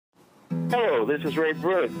Hello, this is Ray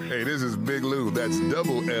Brooks. Hey, this is Big Lou. That's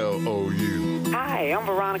double L-O-U. Hi, I'm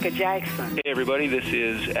Veronica Jackson. Hey, everybody, this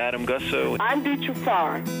is Adam Gusso. I'm Dietrich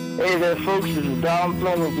Farr. Hey there, folks. This is Don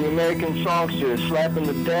Flemons, the American songster, slapping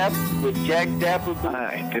the dap with Jack Dapper.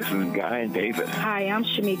 Hi, this is Guy David. Hi, I'm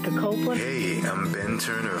Shamika Copeland. Hey, I'm Ben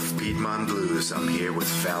Turner of Piedmont Blues. I'm here with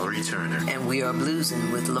Valerie Turner. And we are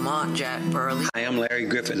bluesing with Lamont Jack Burley. Hi, I'm Larry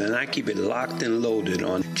Griffin, and I keep it locked and loaded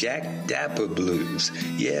on Jack Dapper Blues.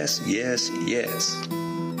 Yes, yes, yes.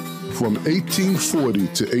 From 1840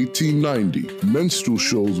 to 1890, minstrel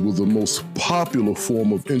shows were the most popular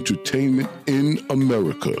form of entertainment in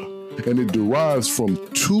America. And it derives from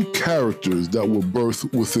two characters that were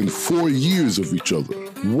birthed within 4 years of each other.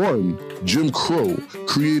 One, Jim Crow,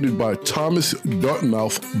 created by Thomas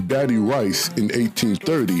Dartmouth Daddy Rice in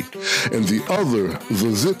 1830, and the other,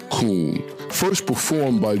 the Zip Coon, first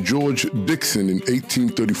performed by George Dixon in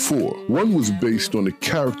 1834. One was based on a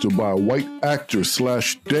character by a white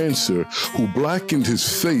actor/dancer who blackened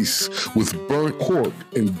his face with burnt cork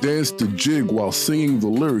and danced a jig while singing the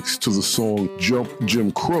lyrics to the song Jump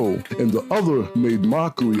Jim Crow, and the other made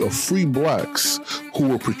mockery of free blacks who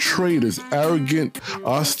were portrayed as arrogant,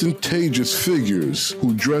 ostentatious figures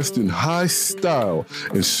who dressed in high style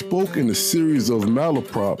and spoke in a series of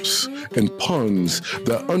malaprops and puns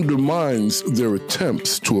that undermines their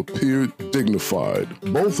attempts to appear dignified.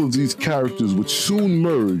 Both of these characters would soon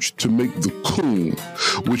merge to make the coon,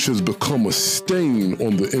 which has become a stain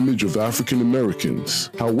on the image of African Americans.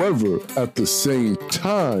 However, at the same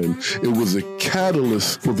time, it was a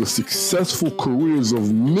catalyst for the successful careers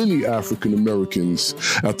of many African Americans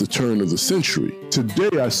at the turn of the century.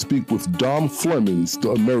 Today, I speak with Dom Flemons,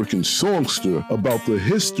 the American songster, about the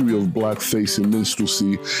history of blackface and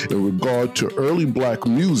minstrelsy in regard to early black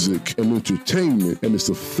music and entertainment and its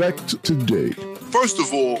effect today. First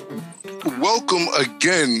of all, welcome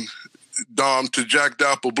again, Dom, to Jack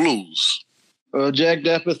Dapper Blues. Well, Jack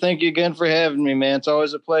Dapper, thank you again for having me, man. It's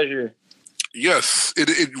always a pleasure. Yes,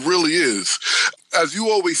 it really is. As you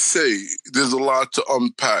always say, there's a lot to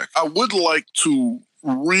unpack. I would like to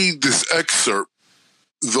read this excerpt,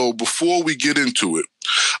 though, before we get into it.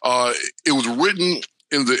 It was written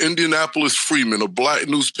in the Indianapolis Freeman, a black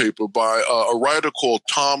newspaper, by a writer called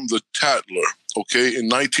Tom the Tattler, okay, in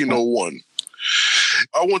 1901.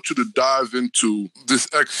 I want you to dive into this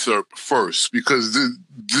excerpt first, because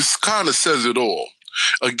this kind of says it all.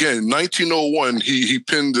 Again, 1901, he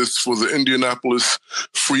penned this for the Indianapolis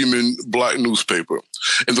Freeman black newspaper.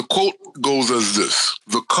 And the quote goes as this: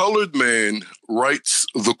 "The colored man writes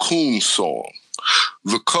the coon song.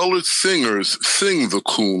 The colored singers sing the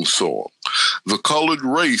coon song. The colored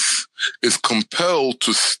race is compelled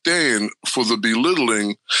to stand for the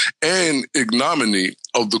belittling and ignominy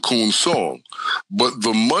of the coon song. But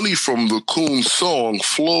the money from the coon song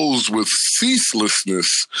flows with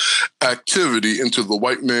ceaselessness activity into the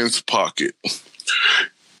white man's pocket."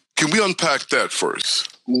 Can we unpack that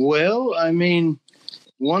first? Well, I mean,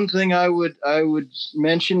 one thing I would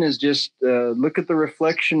mention is just look at the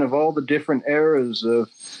reflection of all the different eras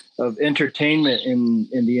of entertainment in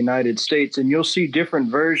the United States, and you'll see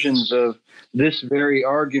different versions of this very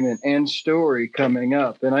argument and story coming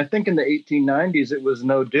up. And I think in the 1890s it was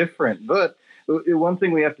no different. But one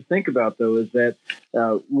thing we have to think about, though, is that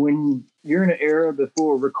when you're in an era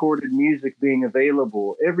before recorded music being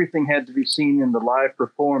available, everything had to be seen in the live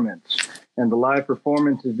performance. And the live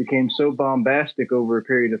performances became so bombastic over a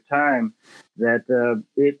period of time that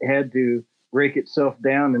it had to break itself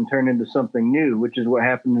down and turn into something new, which is what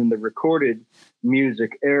happened in the recorded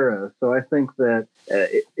music era. So I think that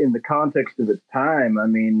in the context of its time, I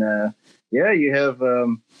mean, you have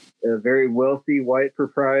very wealthy white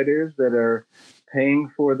proprietors that are paying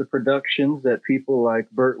for the productions that people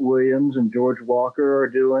like Burt Williams and George Walker are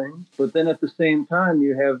doing. But then at the same time,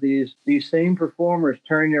 you have these same performers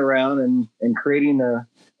turning around and creating a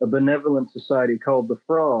benevolent society called the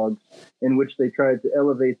Frogs, in which they tried to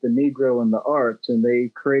elevate the Negro in the arts, and they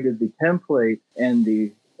created the template and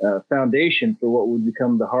the foundation for what would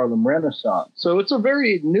become the Harlem Renaissance. So it's a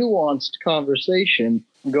very nuanced conversation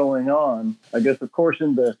going on. I guess, of course,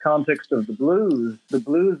 in the context of the blues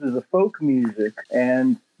is a folk music,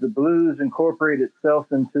 and the blues incorporate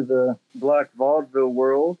itself into the black vaudeville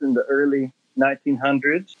world in the early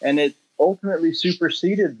 1900s, and it ultimately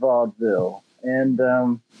superseded vaudeville. And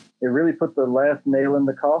it really put the last nail in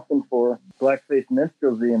the coffin for blackface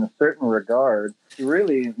minstrelsy in a certain regard. It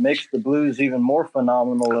really makes the blues even more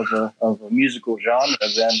phenomenal of a musical genre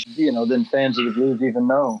than fans of the blues even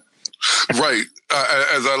know. Right.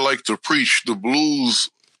 As I like to preach, the blues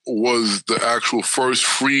was the actual first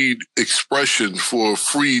freed expression for a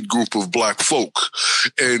freed group of black folk.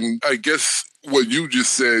 And I guess what you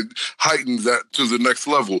just said heightens that to the next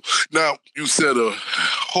level. Now, you said a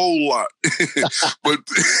whole lot, but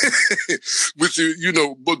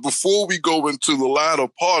but before we go into the latter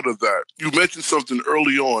part of that, you mentioned something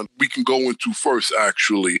early on we can go into first,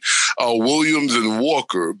 actually, Williams and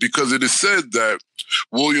Walker, because it is said that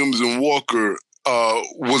Williams and Walker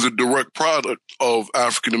was a direct product of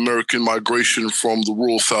African-American migration from the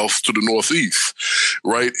rural South to the Northeast,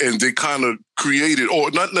 right? And they kind of created, or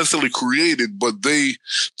not necessarily created, but they,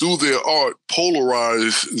 through their art,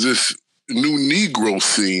 polarized this new Negro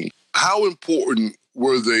scene. How important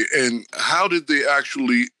were they, and how did they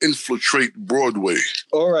actually infiltrate Broadway?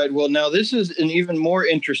 All right. Well, now this is an even more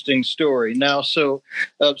interesting story. Now,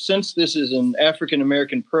 since this is an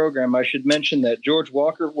African-American program, I should mention that George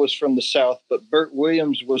Walker was from the South, but Bert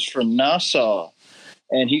Williams was from Nassau,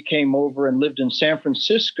 and he came over and lived in San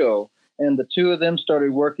Francisco. And the two of them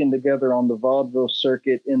started working together on the vaudeville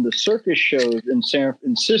circuit in the circus shows in San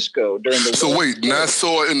Francisco during the. So wait,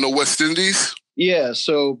 Nassau in the West Indies? Yeah,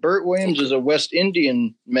 so Bert Williams is a West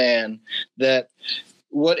Indian man. That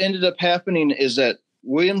what ended up happening is that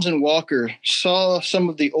Williams and Walker saw some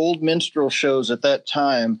of the old minstrel shows at that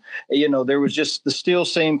time. You know, there was just the still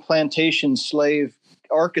same plantation slave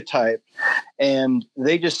archetype, and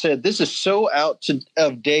they just said, this is so out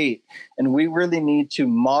of date, and we really need to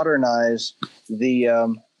modernize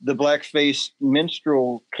the Blackface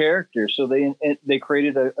minstrel character. So they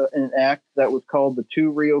created an act that was called the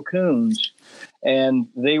Two Rio Coons. And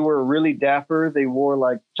they were really dapper. They wore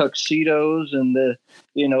like tuxedos, and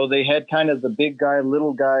they had kind of the big guy,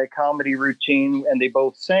 little guy comedy routine, and they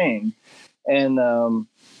both sang. And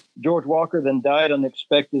George Walker then died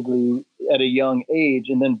unexpectedly at a young age.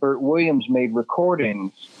 And then Bert Williams made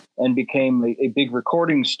recordings and became a big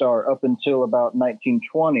recording star up until about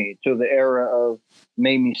 1920, to the era of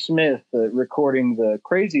Mamie Smith recording the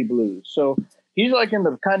Crazy Blues. So he's like in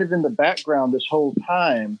the background this whole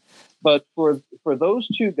time. But for those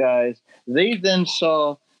two guys, they then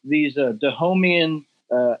saw these Dahomian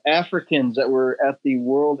Africans that were at the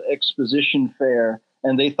World Exposition Fair,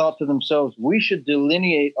 and they thought to themselves, we should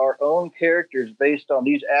delineate our own characters based on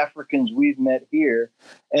these Africans we've met here.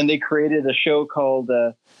 And they created a show called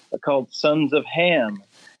Sons of Ham,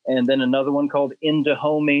 and then another one called In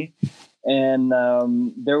Dahomey. And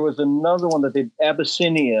there was another one that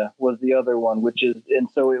Abyssinia was the other one,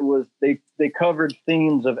 so it was, they covered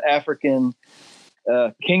themes of African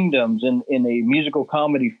kingdoms in a musical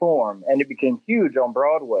comedy form, and it became huge on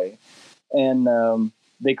Broadway. And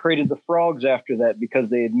they created the Frogs after that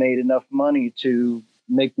because they had made enough money to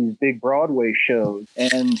make these big Broadway shows.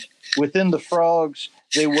 And within the Frogs,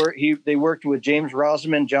 they worked with James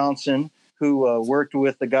Rosamond Johnson, who worked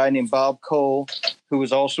with a guy named Bob Cole, who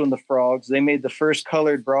was also in the Frogs. They made the first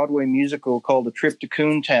colored Broadway musical called A Trip to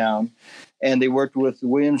Coontown, and they worked with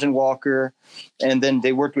Williams and Walker, and then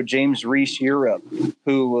they worked with James Reese Europe,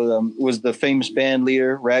 who was the famous band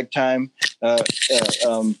leader, ragtime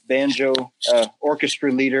banjo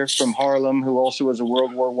orchestra leader from Harlem, who also was a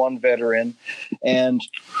World War I veteran. And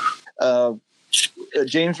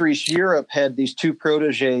James Reese Europe had these two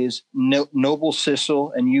proteges, Noble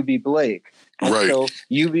Sissel and U.B. Blake. Right.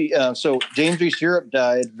 So James Reese Europe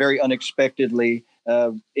died very unexpectedly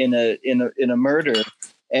in a murder,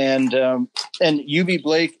 and U.B.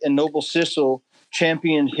 Blake and Noble Sissel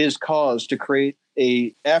championed his cause to create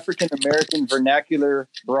a African American vernacular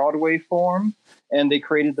Broadway form, and they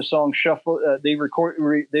created the song Shuffle. They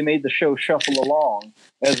made the show Shuffle Along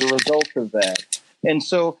as a result of that. And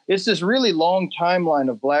so it's this really long timeline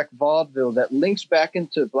of black vaudeville that links back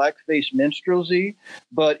into blackface minstrelsy,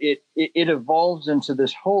 but it evolves into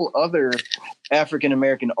this whole other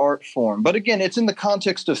African-American art form. But again, it's in the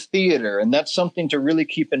context of theater, and that's something to really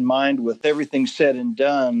keep in mind with everything said and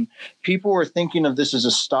done. People were thinking of this as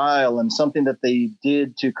a style and something that they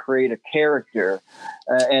did to create a character.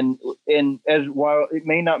 And as while it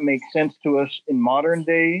may not make sense to us in modern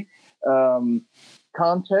day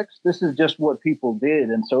context, this is just what people did.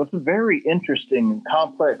 And so it's a very interesting and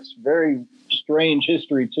complex, very strange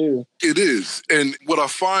history too. It is. And what I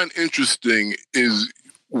find interesting is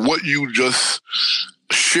what you just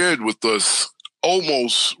shared with us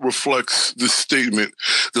almost reflects this statement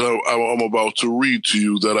that I'm about to read to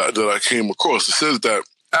you that I came across. It says that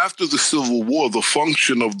after the Civil War, the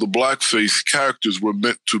function of the blackface characters were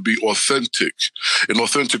meant to be authentic, an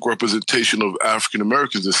authentic representation of African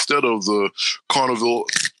Americans instead of the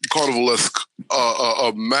carnivalesque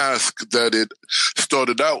mask that it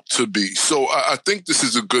started out to be. So I think this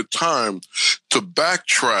is a good time to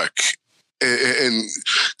backtrack and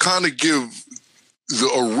kind of give the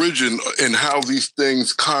origin and how these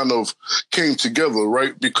things kind of came together,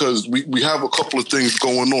 right? Because we have a couple of things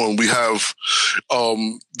going on. We have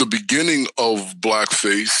the beginning of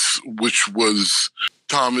Blackface, which was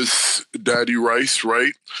Thomas Daddy Rice,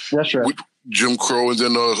 right? That's right. Jim Crow, and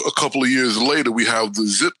then a couple of years later, we have the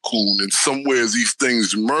Zip Coon, and somewhere these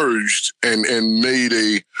things merged and made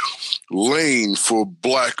a lane for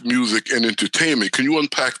Black music and entertainment. Can you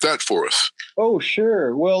unpack that for us? Oh,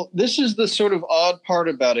 sure. Well, this is the sort of odd part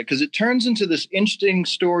about it, because it turns into this interesting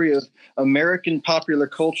story of American popular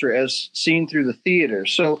culture as seen through the theater.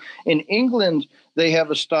 So in England, they have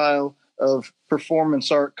a style of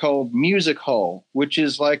performance art called music hall, which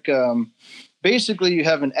is like basically you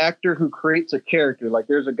have an actor who creates a character. Like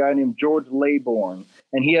there's a guy named George Laybourne,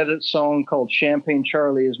 and he had a song called Champagne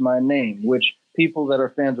Charlie Is My Name, which people that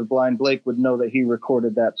are fans of Blind Blake would know that he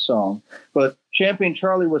recorded that song. But Champagne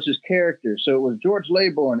Charlie was his character. So it was George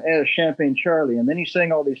Laybourne as Champagne Charlie. And then he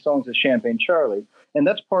sang all these songs as Champagne Charlie. And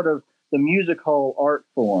that's part of the music hall art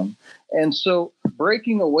form. And so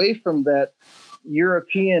breaking away from that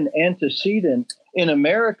European antecedent, in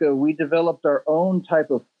America, we developed our own type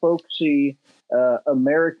of folksy,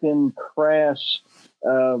 American crass,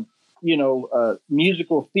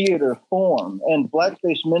 musical theater form, and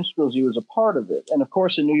Blackface Minstrelsy was a part of it. And of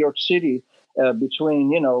course, in New York City, between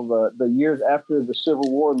the years after the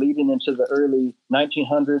Civil War, leading into the early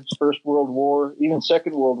 1900s, First World War, even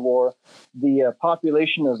Second World War, the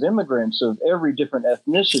population of immigrants of every different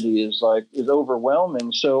ethnicity is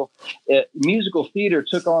overwhelming. So, musical theater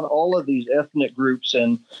took on all of these ethnic groups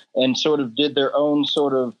and sort of did their own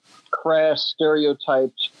sort of crass,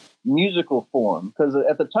 stereotyped musical form, because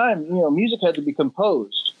at the time, music had to be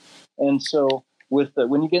composed. And so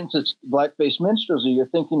when you get into Blackface Minstrelsy, you're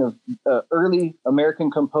thinking of early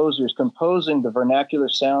American composers composing the vernacular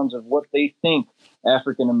sounds of what they think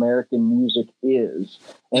African American music is.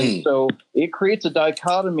 And so it creates a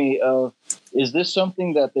dichotomy of, is this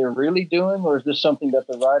something that they're really doing, or is this something that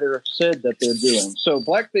the writer said that they're doing? So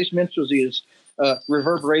Blackface Minstrelsy is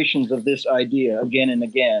reverberations of this idea again and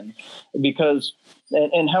again, because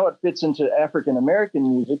and how it fits into African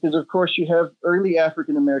American music is, of course, you have early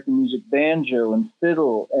African American music, banjo and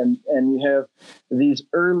fiddle, and you have these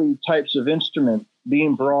early types of instrument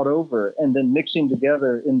being brought over and then mixing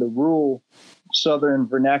together in the rural Southern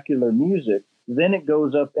vernacular music. Then it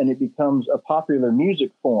goes up and it becomes a popular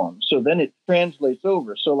music form. So then it translates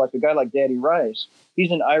over. So like a guy like Daddy Rice,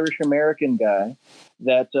 he's an Irish American guy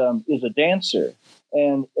that is a dancer.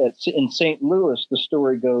 And in St. Louis, the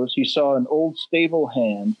story goes, he saw an old stable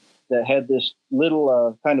hand that had this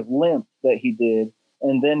little kind of limp that he did.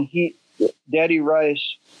 And then Daddy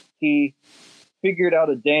Rice, he figured out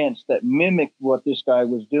a dance that mimicked what this guy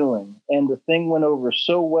was doing. And the thing went over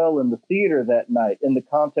so well in the theater that night, in the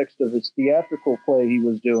context of his theatrical play he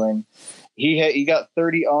was doing. He got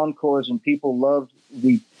 30 encores, and people loved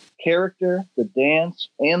the character, the dance,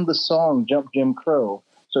 and the song Jump Jim Crow.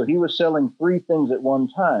 So he was selling three things at one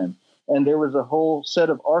time. And there was a whole set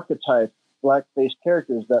of archetype Blackface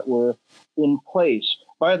characters that were in place.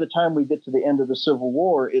 By the time we get to the end of the Civil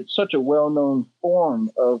War, it's such a well-known form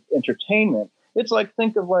of entertainment. It's like,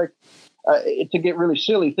 think of like, to get really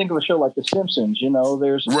silly, think of a show like The Simpsons.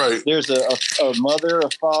 There's a mother, a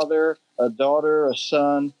father, a daughter, a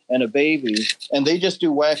son, and a baby, and they just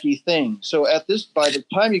do wacky things. So by the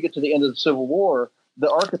time you get to the end of the Civil War, the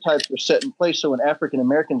archetypes are set in place. So when African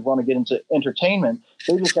Americans want to get into entertainment,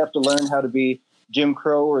 they just have to learn how to be Jim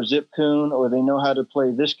Crow or Zip Coon, or they know how to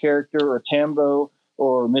play this character or Tambo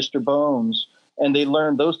or Mr. Bones, and they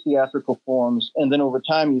learn those theatrical forms. And then over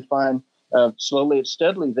time, you find slowly and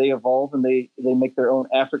steadily they evolve and they make their own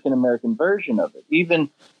African American version of it. Even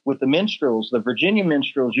with the minstrels, the Virginia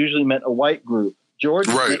minstrels usually meant a white group.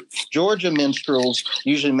 Georgia minstrels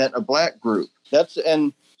usually meant a black group.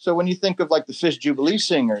 So when you think of like the Fish Jubilee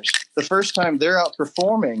Singers, the first time they're out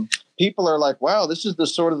performing, people are like, wow, this is the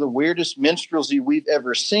sort of the weirdest minstrelsy we've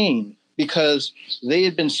ever seen, because they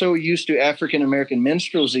had been so used to African American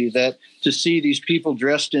minstrelsy that to see these people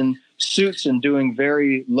dressed in suits and doing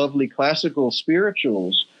very lovely classical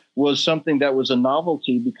spirituals was something that was a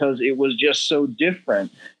novelty, because it was just so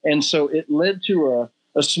different. And so it led to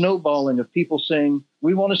a snowballing of people saying,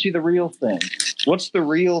 we want to see the real thing. What's the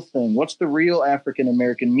real thing? What's the real African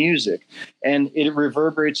American music? And it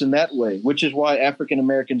reverberates in that way, which is why African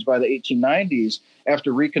Americans by the 1890s,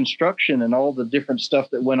 after Reconstruction and all the different stuff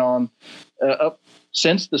that went on up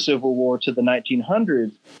since the Civil War to the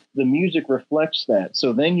 1900s, the music reflects that.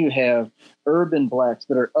 So then you have urban blacks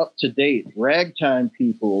that are up to date, ragtime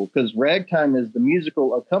people, because ragtime is the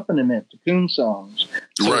musical accompaniment to coon songs.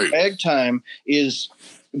 So right. Ragtime is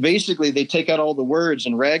basically they take out all the words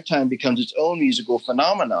and ragtime becomes its own musical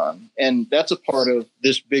phenomenon. And that's a part of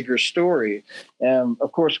this bigger story.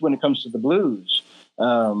 Of course, when it comes to the blues,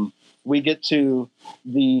 we get to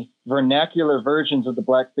the vernacular versions of the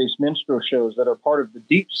Blackface minstrel shows that are part of the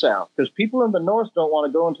Deep South, because people in the North don't want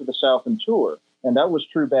to go into the South and tour. And that was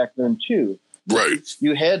true back then, too. Right.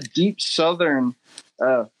 You had deep Southern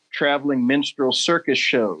traveling minstrel circus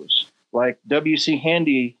shows like W.C.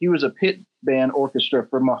 Handy. He was a pit band orchestra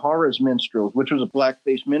for Mahara's Minstrels, which was a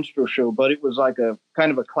Blackface minstrel show, but it was like a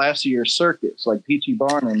kind of a classier circus like P.T.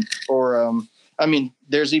 Barnum or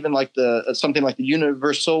there's even like something like the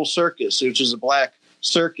Universal Circus, which is a black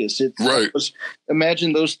circus.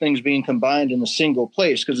 Imagine those things being combined in a single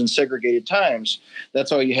place, because in segregated times,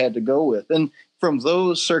 that's all you had to go with. And from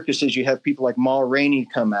those circuses, you have people like Ma Rainey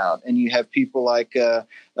come out, and you have people like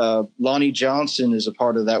Lonnie Johnson is a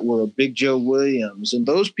part of that world, Big Joe Williams. And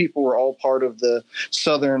those people were all part of the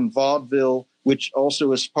Southern vaudeville, which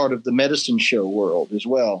also is part of the medicine show world as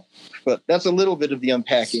well. But that's a little bit of the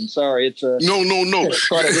unpacking. Sorry, it's a no.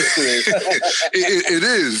 Part of history. it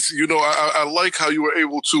is. You know, I like how you were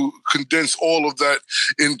able to condense all of that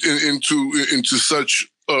into such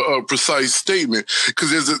a precise statement,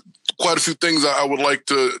 because there's quite a few things I would like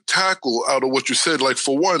to tackle out of what you said. Like,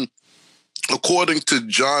 for one, according to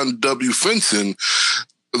John W. Finson,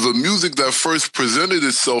 the music that first presented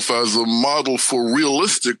itself as a model for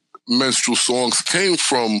realistic minstrel songs came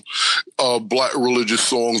from black religious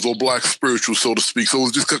songs or black spiritual, so to speak. So it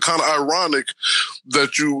was just kind of ironic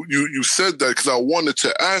that you said that, because I wanted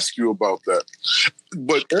to ask you about that.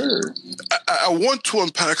 But sure. I want to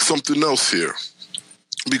unpack something else here,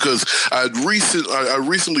 because I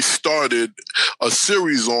recently started a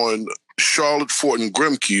series on Charlotte Fortin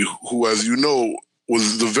Grimke, who, as you know,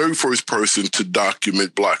 was the very first person to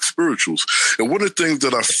document black spirituals. And one of the things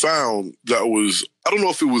that I found that was, I don't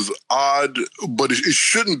know if it was odd, but it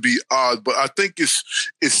shouldn't be odd, but I think it's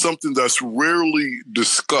something that's rarely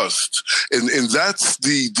discussed. And that's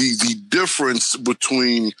the difference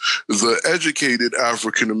between the educated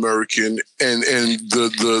African-American and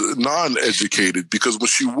the non-educated. Because when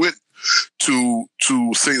she went to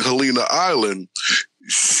St. Helena Island,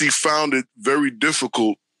 she found it very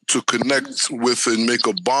difficult to connect with and make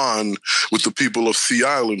a bond with the people of Sea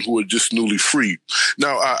Island who are just newly freed.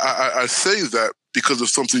 Now, I say that because of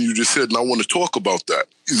something you just said, and I want to talk about that.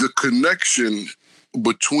 The connection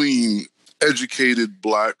between educated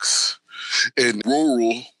blacks and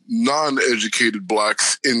rural, non-educated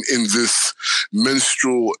blacks in this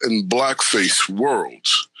minstrel and blackface world.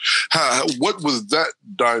 What was that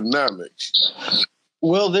dynamic?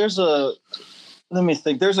 Well, let me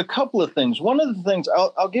think. There's a couple of things. One of the things,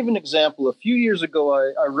 I'll give an example. A few years ago,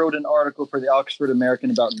 I wrote an article for the Oxford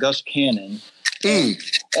American about Gus Cannon. And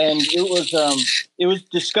it was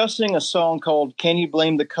discussing a song called "Can You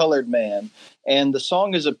Blame the Colored Man?" And the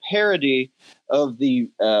song is a parody of the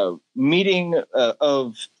meeting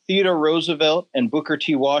of Theodore Roosevelt and Booker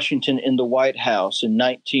T. Washington in the White House in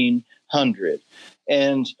 1900.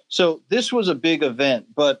 And so this was a big event,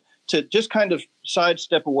 but to just kind of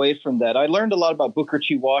sidestep away from that, I learned a lot about Booker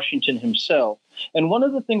T. Washington himself. And one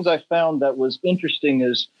of the things I found that was interesting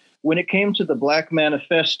is when it came to the Black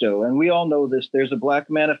Manifesto, and we all know this, there's a Black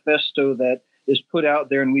Manifesto that is put out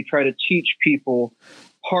there, and we try to teach people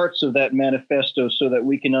parts of that manifesto so that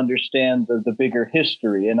we can understand the bigger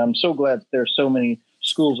history. And I'm so glad that there are so many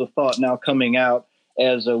schools of thought now coming out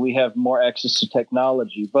as we have more access to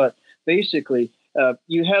technology. But basically,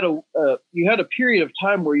 you had a period of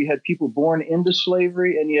time where you had people born into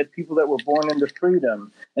slavery and you had people that were born into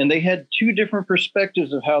freedom, and they had two different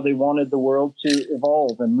perspectives of how they wanted the world to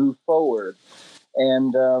evolve and move forward.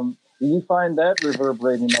 And you find that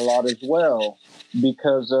reverberating a lot as well,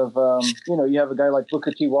 because of you have a guy like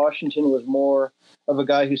Booker T. Washington was more of a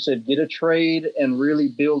guy who said get a trade and really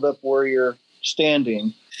build up where you're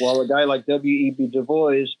standing, while a guy like W.E.B. Du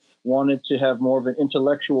Bois wanted to have more of an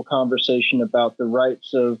intellectual conversation about the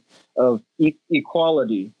rights of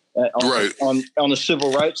equality on a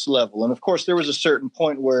civil rights level. And of course, there was a certain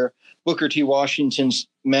point where Booker T. Washington's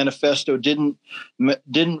manifesto didn't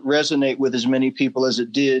resonate with as many people as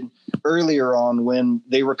it did earlier on, when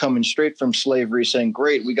they were coming straight from slavery saying,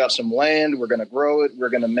 great, we got some land, we're going to grow it, we're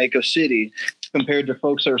going to make a city, compared to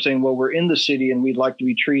folks that were saying, well, we're in the city and we'd like to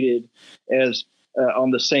be treated as on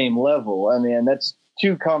the same level. I mean, that's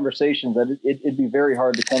two conversations that it'd be very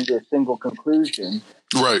hard to come to a single conclusion.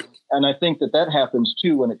 Right. And I think that happens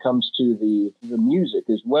too when it comes to the music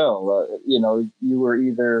as well. You were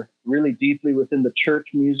either really deeply within the church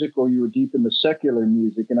music or you were deep in the secular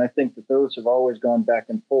music. And I think that those have always gone back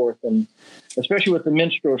and forth. And especially with the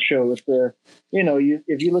minstrel show,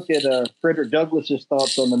 if you look at Frederick Douglass's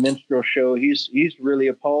thoughts on the minstrel show, he's really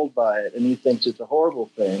appalled by it and he thinks it's a horrible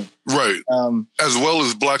thing. Right. As well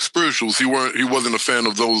as black spirituals, he wasn't a fan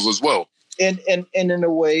of those as well. And in a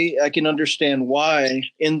way, I can understand why,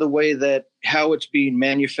 in the way that how it's being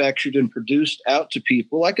manufactured and produced out to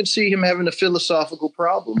people. I could see him having a philosophical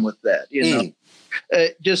problem with that,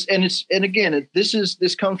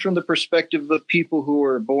 This comes from the perspective of people who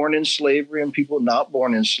were born in slavery and people not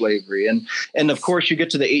born in slavery, and of course you get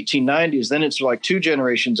to the 1890s, then it's like 2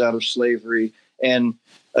 generations out of slavery, and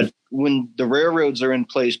when the railroads are in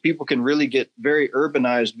place, people can really get very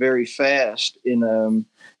urbanized very fast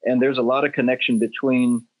and there's a lot of connection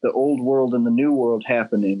between the old world and the new world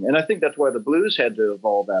happening. And I think that's why the blues had to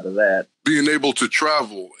evolve out of that. Being able to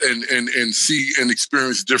travel and see and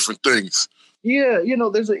experience different things. Yeah,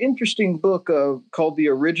 there's an interesting book called The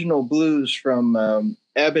Original Blues from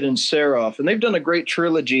Abbott and Seroff. And they've done a great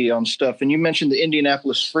trilogy on stuff. And you mentioned the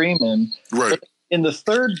Indianapolis Freemen. Right. But in the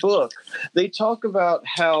 3rd book, they talk about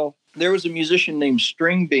how there was a musician named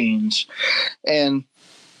String Beans. And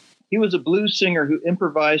he was a blues singer who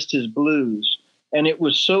improvised his blues, and it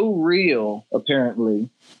was so real, apparently,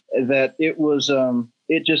 that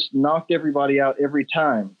it just knocked everybody out every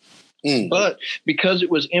time. But because it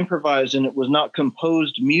was improvised and it was not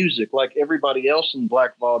composed music like everybody else in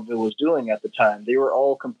Black Vaudeville was doing at the time, they were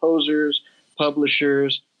all composers,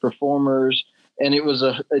 publishers, performers, and it was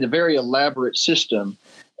a very elaborate system.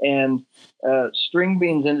 And String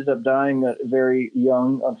Beans ended up dying very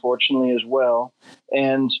young, unfortunately, as well.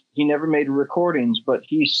 And he never made recordings, but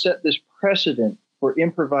he set this precedent for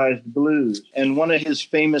improvised blues. And one of his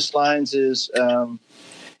famous lines is,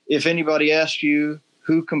 if anybody asks you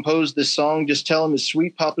who composed this song, just tell him it's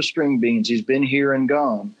Sweet Papa String Beans. He's been here and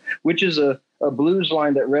gone, which is a blues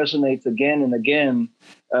line that resonates again and again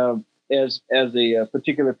as a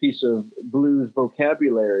particular piece of blues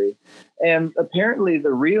vocabulary. And apparently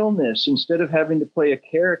the realness, instead of having to play a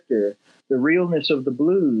character, the realness of the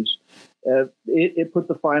blues, it put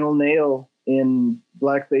the final nail in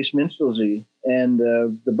Blackface Minstrelsy. And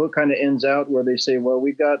the book kind of ends out where they say, well,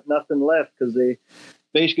 we got nothing left, because the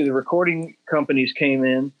recording companies came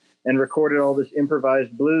in and recorded all this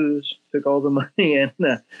improvised blues, took all the money, and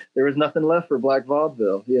there was nothing left for Black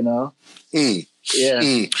Vaudeville, Yeah.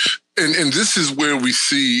 And this is where we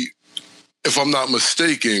see, if I'm not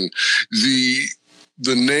mistaken,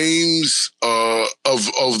 the names of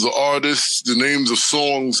the artists, the names of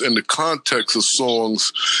songs, and the context of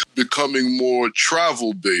songs becoming more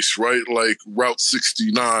travel-based, right? Like Route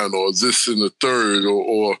 69 or This and the Third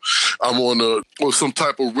or I'm on or some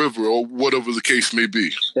type of river or whatever the case may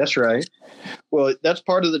be. That's right. Well, that's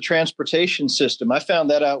part of the transportation system. I found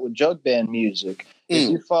that out with jug band music. If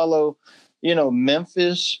you follow,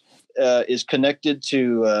 Memphis is connected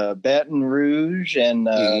to Baton Rouge and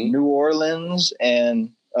New Orleans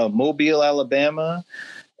and Mobile, Alabama,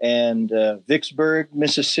 and Vicksburg,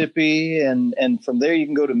 Mississippi. And from there you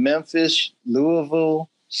can go to Memphis, Louisville,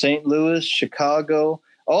 St. Louis, Chicago,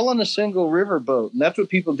 all on a single riverboat. And that's what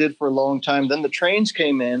people did for a long time. Then the trains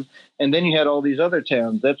came in, and then you had all these other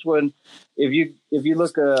towns. That's when, if you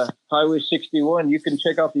look Highway 61, you can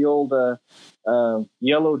check out the old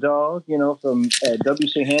Yellow Dog, from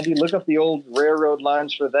W.C. Handy. Look up the old railroad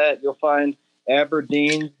lines for that. You'll find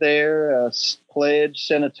Aberdeen there, Pledge,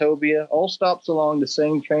 Senatobia, all stops along the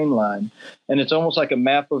same train line. And it's almost like a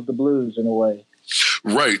map of the blues in a way.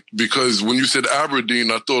 Right, because when you said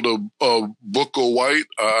Aberdeen, I thought of Booker White.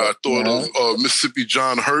 I thought of Mississippi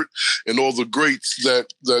John Hurt and all the greats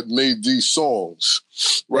that made these songs.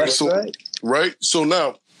 Right. That's right. So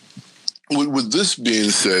now, with this being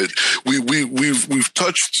said, we've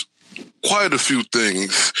touched quite a few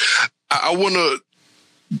things. I want to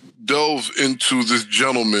delve into this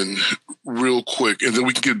gentleman real quick, and then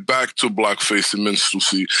we can get back to Blackface and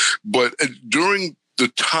Minstrelsy. But during the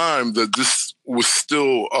time that this was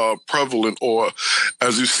still prevalent, or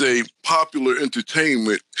as you say, popular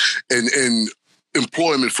entertainment and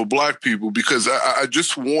employment for Black people, because I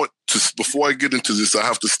just want to, before I get into this, I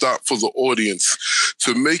have to stop for the audience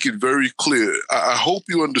to make it very clear. I hope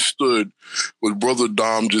you understood what Brother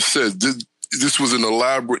Dom just said. This was an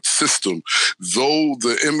elaborate system, though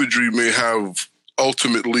the imagery may have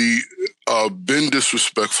ultimately been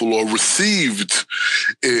disrespectful or received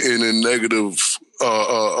in a negative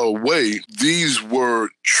way. These were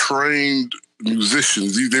trained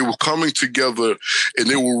musicians. They were coming together, and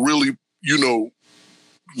they were really,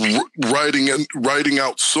 writing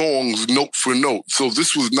out songs note for note. So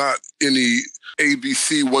this was not any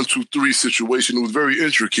ABC 1, 2, 3 situation. It was very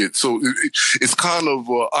intricate. So it's kind of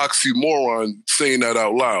oxymoron saying that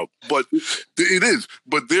out loud, but it is.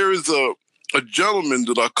 But there is a gentleman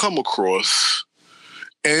that I come across,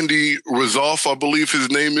 Andy Razoff, I believe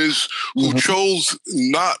his name is, who chose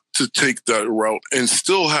not to take that route and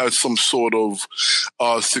still had some sort of,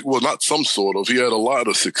 not some sort of, he had a lot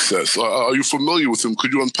of success. Are you familiar with him?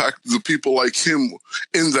 Could you unpack the people like him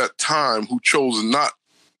in that time who chose not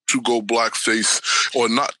to go blackface or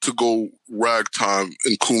not to go ragtime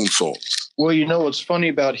and coon songs? Well, you know what's funny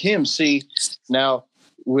about him? See, now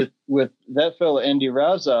with that fella Andy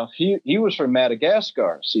Razoff, he was from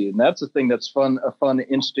Madagascar. See, and that's the thing that's a fun,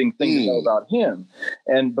 interesting thing to know about him.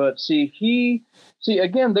 But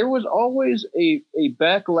again, there was always a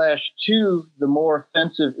backlash to the more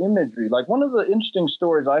offensive imagery. Like one of the interesting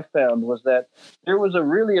stories I found was that there was a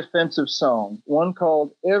really offensive song, one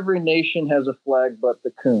called "Every Nation Has a Flag But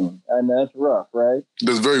the Coon," and that's rough, right?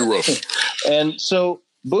 That's very rough. And so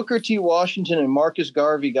Booker T. Washington and Marcus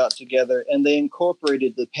Garvey got together and they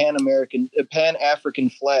incorporated the Pan-African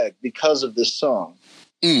flag because of this song.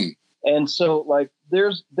 And so like there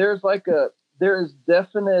is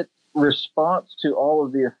definite response to all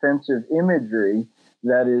of the offensive imagery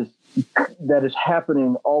that is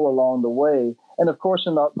happening all along the way. And of course,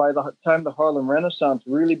 by the time the Harlem Renaissance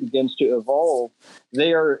really begins to evolve,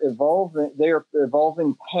 they are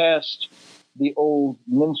evolving past the old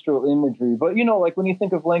minstrel imagery. But, you know, like when you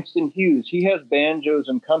think of Langston Hughes, he has banjos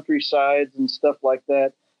and countrysides and stuff like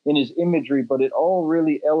that in his imagery, but it all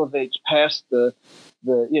really elevates past the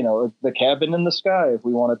cabin in the sky, if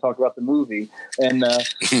we want to talk about the movie. And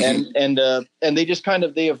they just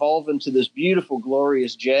they evolve into this beautiful,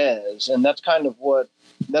 glorious jazz. And that's kind of where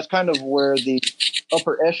the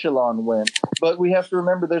upper echelon went. But we have to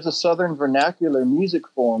remember there's a Southern vernacular music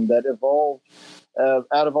form that evolved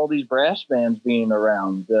out of all these brass bands being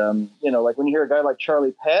around. Like when you hear a guy like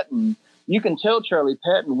Charlie Patton, you can tell Charlie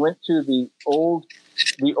Patton went to the old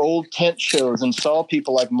tent shows and saw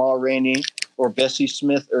people like Ma Rainey or Bessie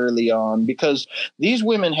Smith early on, because these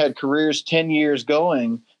women had careers 10 years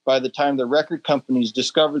going by the time the record companies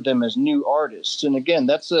discovered them as new artists. And again,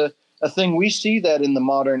 that's a thing. We see that in the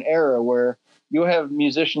modern era where you'll have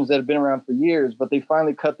musicians that have been around for years, but they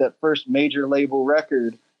finally cut that first major label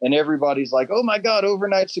record and everybody's like, oh my God,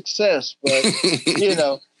 overnight success. But,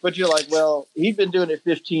 but you're like, well, he'd been doing it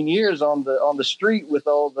 15 years on the street with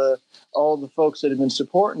all the folks that have been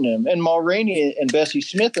supporting him. And Ma Rainey and Bessie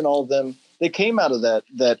Smith and all of them, they came out of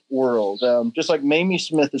that world. Just like Mamie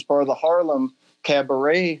Smith is part of the Harlem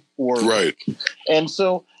cabaret world. Right. And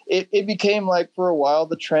so it became like, for a while,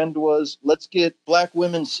 the trend was, let's get black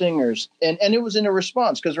women singers. And it was in a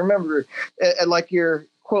response, because remember, like your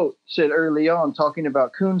quote said early on, talking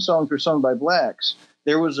about coon songs were sung by blacks,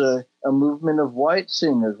 there was a movement of white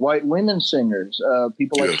singers, white women singers,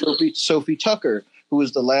 people like Sophie Tucker, who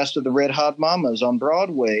was the last of the Red Hot Mamas on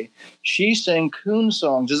Broadway. She sang coon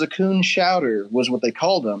songs as a coon shouter, was what they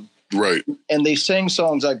called them. Right. And they sang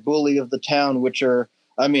songs like Bully of the Town, which are,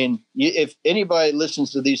 I mean, if anybody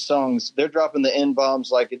listens to these songs, they're dropping the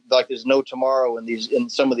N-bombs like there's no tomorrow in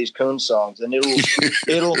some of these coon songs, and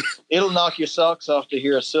it'll knock your socks off to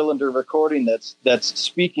hear a cylinder recording that's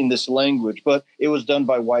speaking this language. But it was done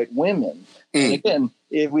by white women. And again,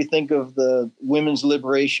 if we think of the women's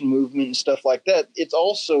liberation movement and stuff like that, it's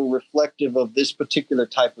also reflective of this particular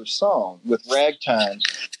type of song with ragtime.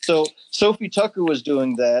 So Sophie Tucker was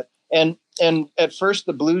doing that. And at first,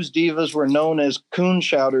 the blues divas were known as coon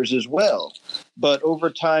shouters as well. But over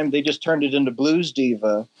time, they just turned it into blues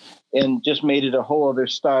diva and just made it a whole other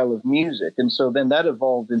style of music. And so then that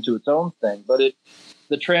evolved into its own thing. But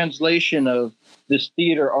the translation of this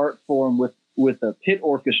theater art form with pit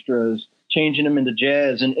orchestras, changing them into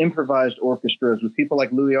jazz, and improvised orchestras with people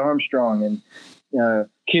like Louis Armstrong and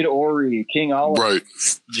Kid Ory, King Oliver, right,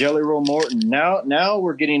 Jelly Roll Morton. Now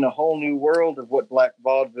we're getting a whole new world of what black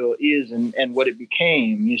vaudeville is and what it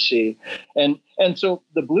became, you see. And so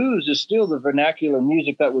the blues is still the vernacular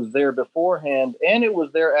music that was there beforehand, and it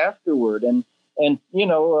was there afterward. And a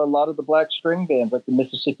lot of the black string bands like the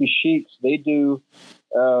Mississippi Sheiks, they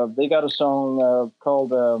got a song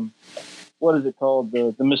called what is it called?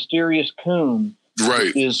 The Mysterious Coon.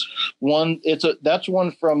 Right. That's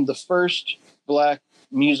one from the first black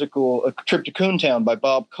musical, A Trip to Coontown by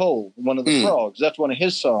Bob Cole, one of the Frogs. That's one of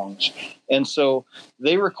his songs. And so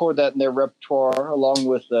they record that in their repertoire along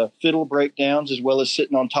with fiddle breakdowns, as well as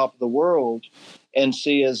Sitting on Top of the World. And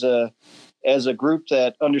see, as a group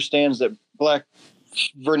that understands that black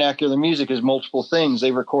vernacular music is multiple things.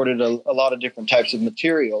 They recorded a lot of different types of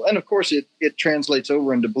material. And of course it translates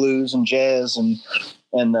over into blues and jazz and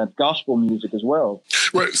gospel music as well.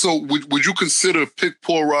 Right. So would you consider Pick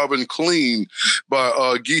Poor Robin Clean by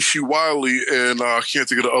Geeshie Wiley and I can't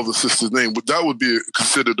think of the other sister's name, but that would be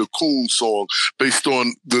considered a coon song based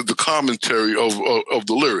on the commentary of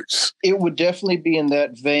the lyrics? It would definitely be in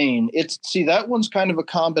that vein. That one's kind of a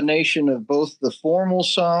combination of both the formal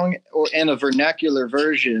song and a vernacular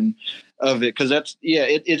version of it, because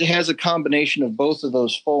it has a combination of both of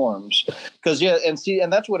those forms. Because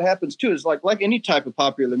and that's what happens too, is like any type of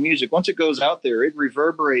popular music, once it goes out there, it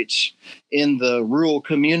reverberates in the rural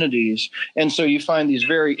communities, and so you find these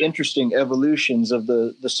very interesting evolutions of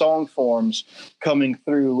the song forms coming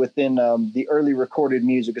through within the early recorded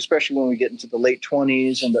music, especially when we get into the late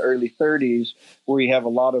 20s and the early 30s, where you have a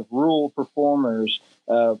lot of rural performers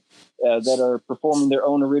that are performing their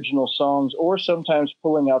own original songs, or sometimes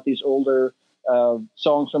pulling out these older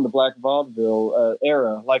songs from the Black Vaudeville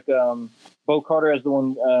era. Like Bo Carter has the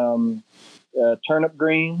one, Turnip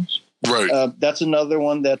Greens. Right. That's another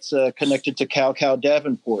one that's connected to Cow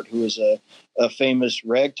Davenport, who is a famous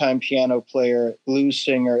ragtime piano player, blues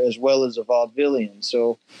singer, as well as a vaudevillian.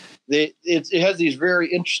 So it has these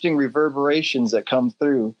very interesting reverberations that come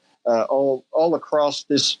through all across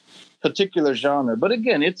this particular genre. But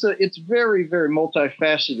again, it's very, very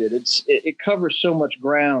multifaceted. It covers so much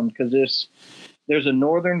ground, because there's a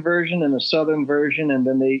northern version and a southern version, and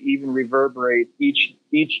then they even reverberate each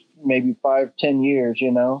maybe 5-10 years,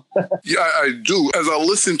 you know? Yeah, I do. As I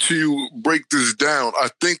listen to you break this down, I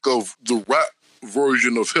think of the rap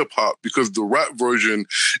version of hip hop, because the rap version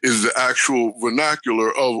is the actual vernacular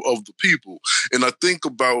of the people. And I think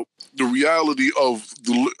about the reality of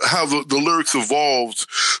how the lyrics evolved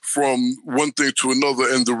from one thing to another,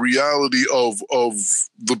 and the reality of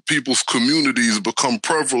the people's communities become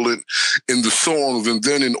prevalent in the songs, and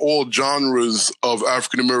then in all genres of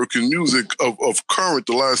African-American music of current,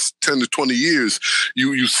 the last 10 to 20 years,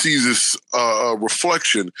 you see this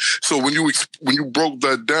reflection. So when you broke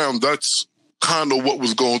that down, that's kind of what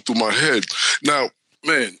was going through my head. Now,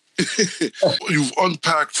 man, you've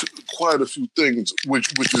unpacked quite a few things,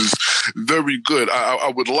 which is very good.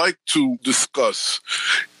 I would like to discuss,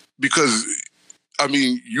 because, I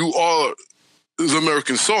mean, you are the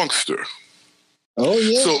American songster. Oh,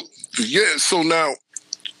 yeah. So now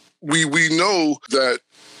we know that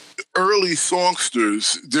early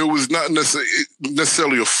songsters, there was not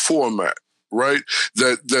necessarily a format, right?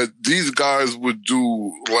 That these guys would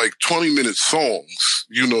do like 20-minute songs,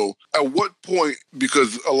 you know. At what point,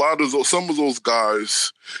 because some of those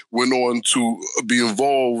guys went on to be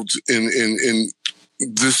involved in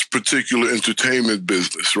this particular entertainment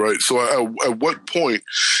business, right? So at what point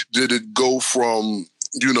did it go from,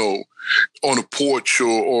 you know, on a porch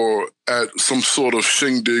or at some sort of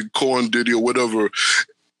shindig, corn diddy or whatever,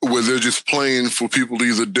 where they're just playing for people to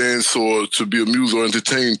either dance or to be amused or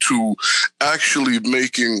entertained, to actually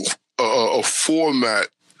making a format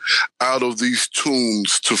out of these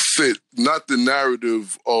tunes to fit not the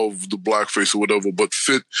narrative of the Blackface or whatever, but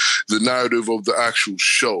fit the narrative of the actual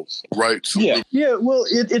show, right? So yeah. Well,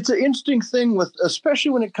 it's an interesting thing especially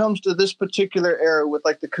when it comes to this particular era with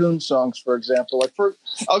like the coon songs, for example. Like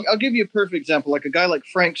I'll give you a perfect example, like a guy like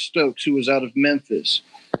Frank Stokes, who was out of Memphis.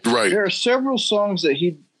 Right. There are several songs that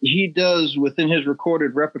he does within his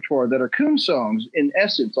recorded repertoire that are coon songs in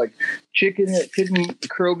essence, like Chicken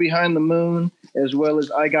Crow Behind the Moon, as well as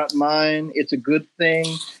I Got Mine, It's a Good Thing,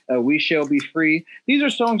 We Shall Be Free. These are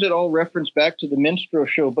songs that all reference back to the minstrel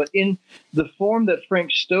show, but in the form that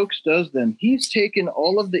Frank Stokes does them, he's taken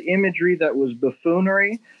all of the imagery that was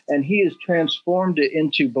buffoonery and he has transformed it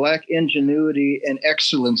into black ingenuity and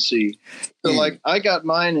excellency. So like I Got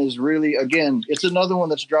Mine is really, again, it's another one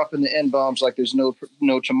that's dropping the N-bombs like there's no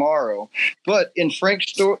tomorrow. But in Frank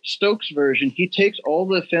Stokes' version, he takes all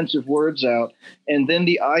the offensive words out, and then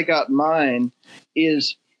the I Got Mine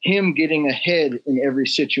is him getting ahead in every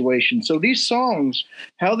situation. So these songs,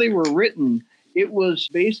 how they were written, it was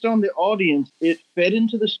based on the audience. It fed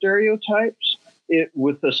into the stereotypes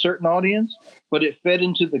with a certain audience, but it fed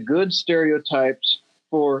into the good stereotypes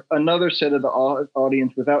for another set of the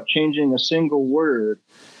audience without changing a single word.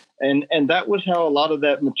 And that was how a lot of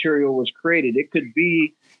that material was created. It could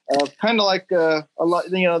be kind of like a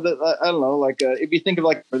lot, you know, I don't know, like if you think of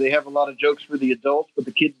like where they have a lot of jokes for the adults, but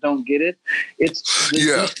the kids don't get it.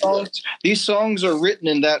 These songs are written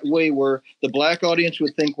in that way where the black audience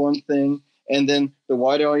would think one thing, and then the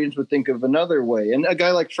white audience would think of another way. And a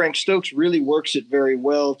guy like Frank Stokes really works it very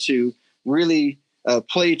well to really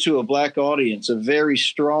play to a black audience, a very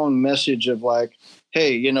strong message of like,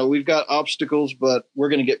 hey, you know, we've got obstacles, but we're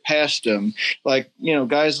going to get past them. Like, you know,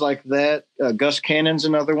 guys like that. Gus Cannon's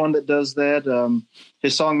another one that does that.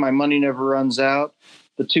 His song, My Money Never Runs Out.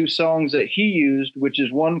 The two songs that he used, which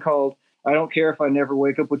is one called I Don't Care If I Never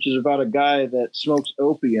Wake Up, which is about a guy that smokes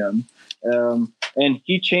opium. And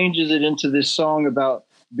he changes it into this song about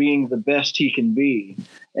being the best he can be.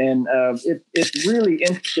 And it's really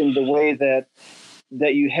interesting the way that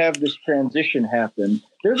you have this transition happen.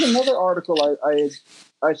 There's another article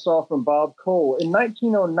I saw from Bob Cole. In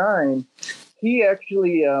 1909, he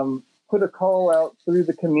actually put a call out through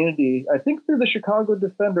the community, I think through the Chicago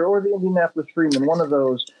Defender or the Indianapolis Freeman, one of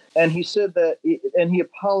those. And he said that, and he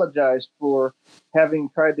apologized for having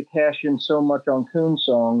tried to cash in so much on coon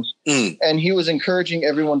songs. And he was encouraging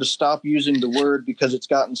everyone to stop using the word because it's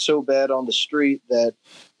gotten so bad on the street that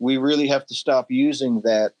we really have to stop using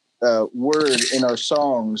that word in our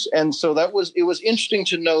songs. And so it was interesting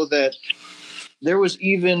to know that there was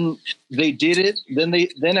they did it.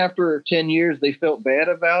 Then after 10 years, they felt bad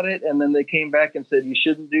about it. And then they came back and said, you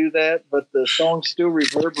shouldn't do that. But the songs still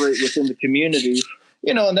reverberate within the community,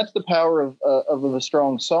 you know, and that's the power of a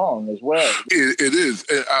strong song as well. It is.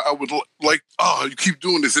 And I would like, you keep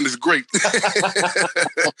doing this and it's great.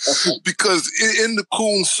 Because in the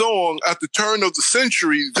coon song at the turn of the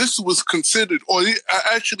century, this was considered, or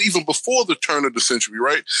actually even before the turn of the century,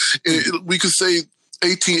 right? We could say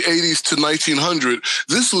 1880s to 1900,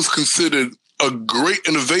 this was considered a great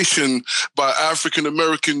innovation by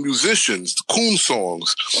African-American musicians, coon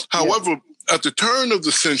songs. However, at the turn of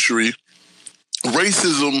the century,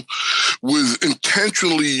 racism was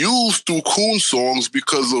intentionally used through coon songs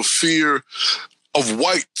because of fear of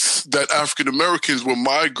whites that African Americans were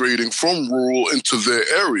migrating from rural into their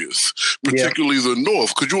areas, particularly the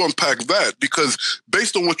North. Could you unpack that? Because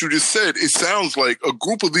based on what you just said, it sounds like a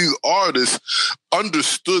group of these artists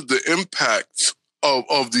understood the impacts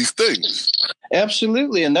of these things.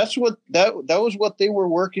 Absolutely, and that's what that was what they were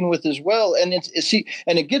working with as well. And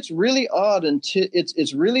it gets really odd until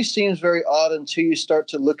it really seems very odd until you start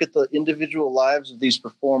to look at the individual lives of these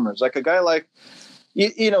performers. Like a guy like,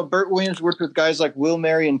 you know, Burt Williams worked with guys like Will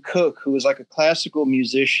Marion Cook, who was like a classical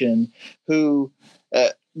musician who,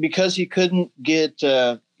 because he couldn't get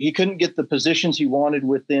the positions he wanted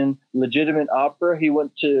within legitimate opera, he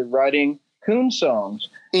went to writing coon songs.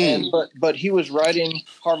 But he was writing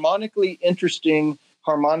harmonically interesting,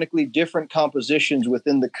 harmonically different compositions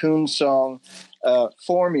within the coon song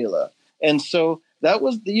formula. And so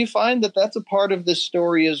you find that that's a part of this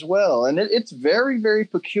story as well. And it's very, very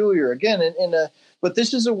peculiar. Again, but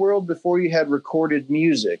this is a world before you had recorded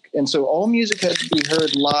music. And so all music had to be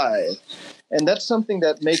heard live. And that's something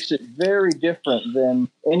that makes it very different than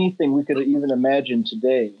anything we could even imagine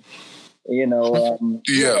today. You know,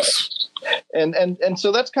 yes. And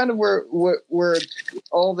so that's kind of where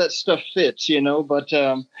all that stuff fits, you know. But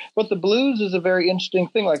the blues is a very interesting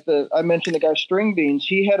thing. Like I mentioned the guy String Beans,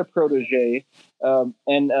 he had a protege, and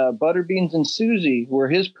Butterbeans and Susie were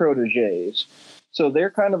his proteges. So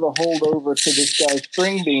they're kind of a holdover to this guy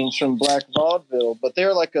String Beans from Black Vaudeville, but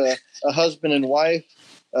they're like a husband and wife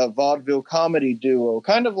vaudeville comedy duo,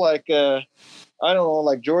 kind of like I don't know,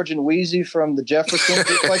 like George and Wheezy from the Jeffersons.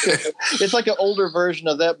 It's like an older version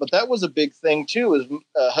of that, but that was a big thing too, is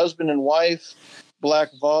husband and wife black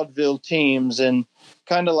vaudeville teams, and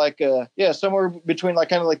kind of like somewhere between like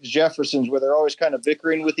kind of like the Jeffersons, where they're always kind of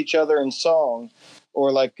bickering with each other in song,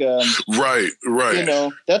 or like right. You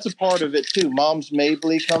know, that's a part of it too. Mom's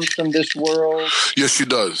Mabley comes from this world. Yes, she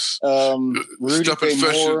does. Rudy Ray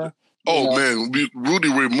Moore. Man, Rudy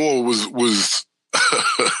Ray Moore was.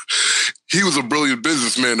 He was a brilliant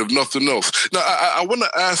businessman, if nothing else. Now, I want to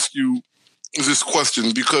ask you this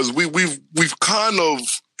question because we've kind of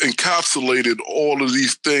encapsulated all of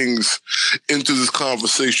these things into this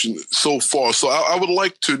conversation so far. So I would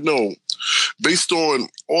like to know, based on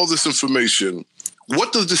all this information,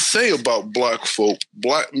 what does this say about Black folk,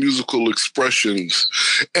 Black musical expressions,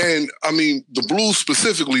 and I mean the blues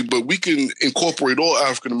specifically, but we can incorporate all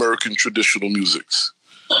African American traditional musics?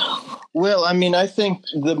 Well, I mean, I think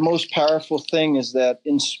the most powerful thing is that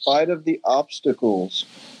in spite of the obstacles,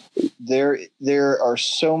 there are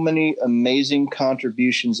so many amazing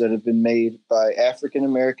contributions that have been made by African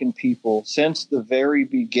American people since the very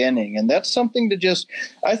beginning. And that's something to just,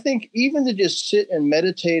 I think, even to just sit and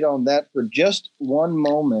meditate on that for just one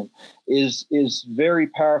moment is very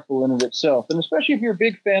powerful in of itself. And especially if you're a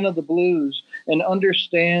big fan of the blues and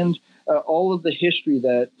understand all of the history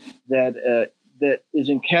that is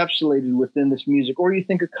encapsulated within this music, or you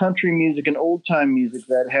think of country music and old time music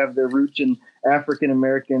that have their roots in African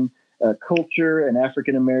American culture and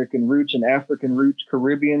African-American roots and African roots,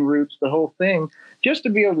 Caribbean roots, the whole thing, just to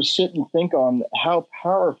be able to sit and think on how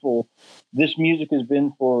powerful this music has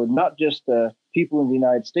been for not just people in the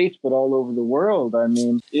United States, but all over the world. I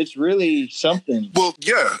mean, it's really something. Well,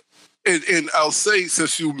 yeah. And I'll say,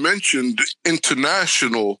 since you mentioned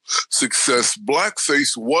international success,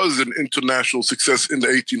 Blackface was an international success in the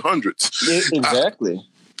 1800s. Exactly.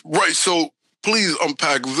 Right. So please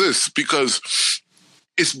unpack this, because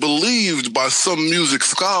it's believed by some music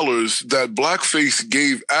scholars that Blackface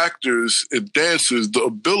gave actors and dancers the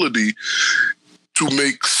ability to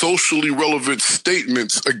make socially relevant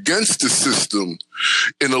statements against the system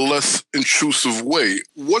in a less intrusive way.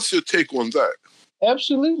 What's your take on that?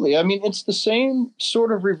 Absolutely. I mean, it's the same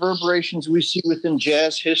sort of reverberations we see within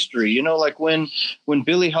jazz history. You know, like when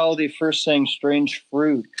Billie Holiday first sang Strange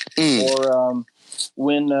Fruit, or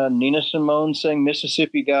when Nina Simone sang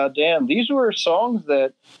Mississippi Goddamn. These were songs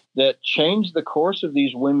that changed the course of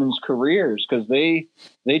these women's careers, because they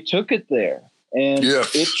took it there. And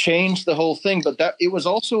it changed the whole thing. But that it was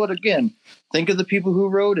also, again, think of the people who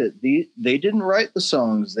wrote it. They didn't write the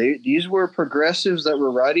songs. These were progressives that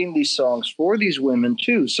were writing these songs for these women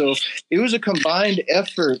too. So it was a combined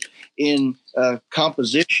effort in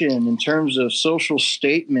composition, in terms of social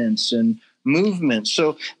statements and movement.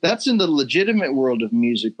 So that's in the legitimate world of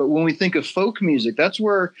music. But when we think of folk music, that's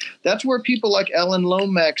where people like Alan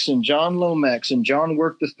Lomax and John Lomax and John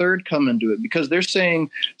Work III come into it, because they're saying,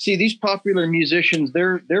 see, these popular musicians,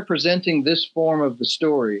 they're presenting this form of the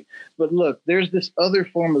story. But look, there's this other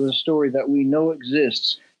form of the story that we know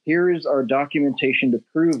exists. Here is our documentation to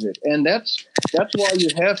prove it. And that's why you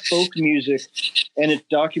have folk music and its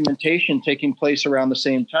documentation taking place around the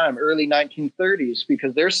same time, early 1930s,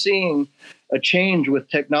 because they're seeing a change with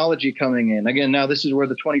technology coming in. Again, now this is where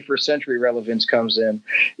the 21st century relevance comes in.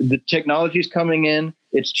 The technology's coming in,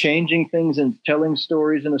 it's changing things and telling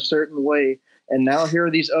stories in a certain way. And now here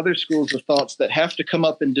are these other schools of thoughts that have to come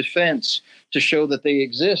up in defense to show that they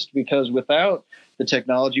exist, because without, the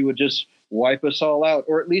technology would just wipe us all out,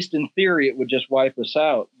 or at least in theory, it would just wipe us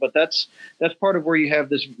out. But that's part of where you have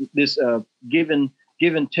this give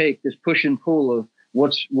and take, this push and pull of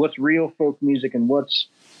what's real folk music and what's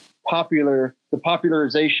popular, the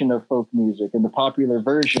popularization of folk music and the popular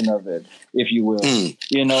version of it, if you will.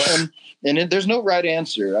 You know, and there's no right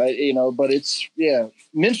answer, but it's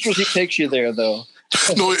minstrelsy takes you there though.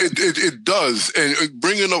 No, it does. And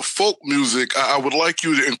bringing up folk music, I would like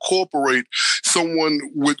you to incorporate someone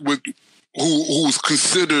who's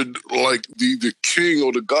considered like the king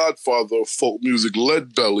or the godfather of folk music,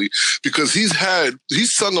 Leadbelly, because he's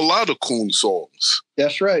sung a lot of coon songs.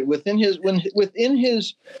 That's right. Within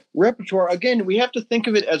his repertoire, again, we have to think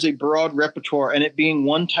of it as a broad repertoire and it being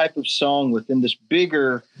one type of song within this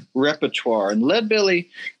bigger repertoire. And Leadbelly,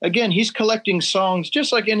 again, he's collecting songs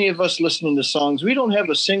just like any of us listening to songs. We don't have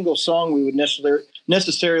a single song we would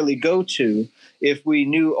necessarily go to if we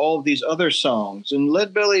knew all of these other songs. And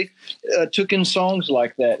Leadbelly took in songs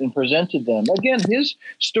like that and presented them. Again, his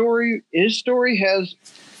story has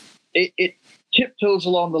it tiptoes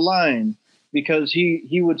along the line, because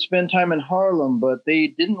he would spend time in Harlem, but they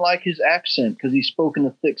didn't like his accent because he spoke in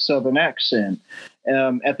a thick Southern accent.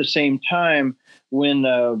 At the same time, when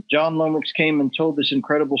John Lomax came and told this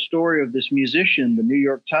incredible story of this musician, the New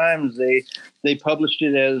York Times, they published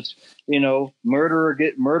it as,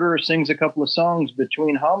 murderer sings a couple of songs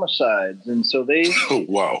between homicides. And so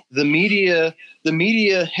the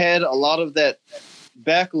media had a lot of that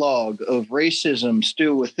backlog of racism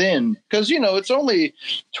still within, because it's only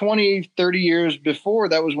 20, 30 years before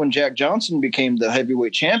that was when Jack Johnson became the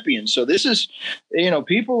heavyweight champion. So this is,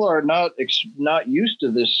 people are not used to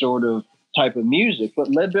this sort of type of music. But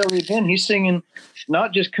Leadbelly, again, he's singing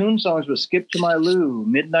not just coon songs, but Skip to My Lou,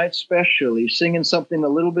 Midnight Special. He's singing a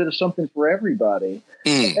little bit of something for everybody.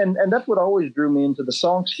 And that's what always drew me into the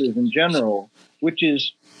songsters in general, which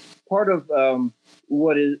is part of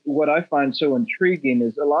what I find so intriguing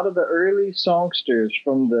is a lot of the early songsters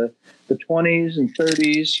from the 20s and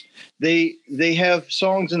 30s, they have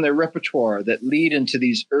songs in their repertoire that lead into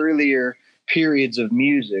these earlier periods of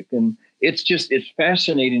music. And it's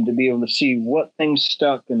fascinating to be able to see what things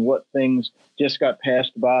stuck and what things just got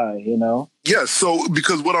passed by, Yeah, so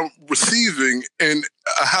because what I'm receiving, and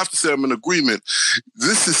I have to say I'm in agreement,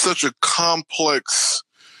 this is such a complex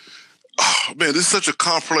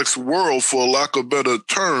world, for lack of a better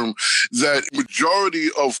term, that majority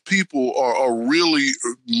of people are really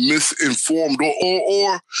misinformed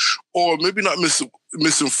or maybe not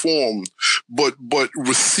misinformed, but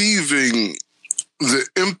receiving the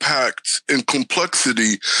impact and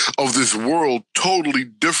complexity of this world totally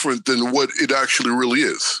different than what it actually really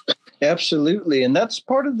is. Absolutely. And that's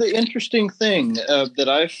part of the interesting thing that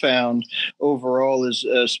I've found overall is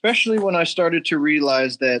especially when I started to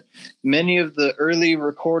realize that many of the early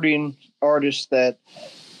recording artists that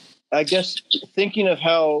I guess thinking of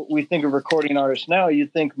how we think of recording artists now,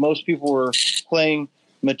 you'd think most people were playing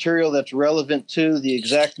material that's relevant to the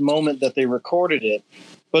exact moment that they recorded it.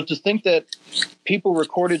 But to think that people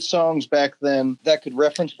recorded songs back then that could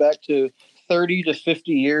reference back to 30 to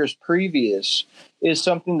 50 years previous is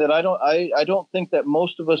something that I don't think that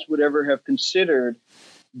most of us would ever have considered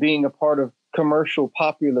being a part of commercial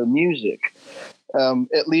popular music,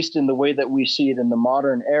 at least in the way that we see it in the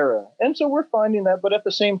modern era. And so we're finding that, but at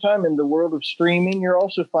the same time, in the world of streaming, you're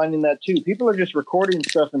also finding that too. People are just recording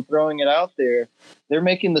stuff and throwing it out there. They're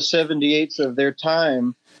making the 78s of their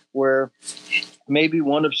time, where maybe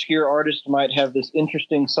one obscure artist might have this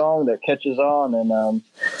interesting song that catches on,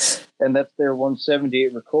 and that's their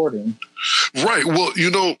 178 recording. Right. Well,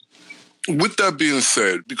 you know, with that being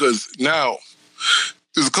said, because now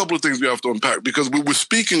there's a couple of things we have to unpack, because we were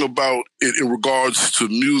speaking about it in regards to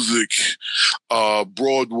music,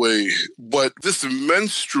 Broadway, but this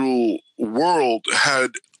minstrel world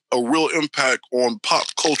had a real impact on pop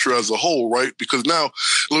culture as a whole, right? Because now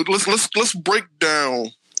let's break down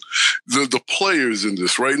the players in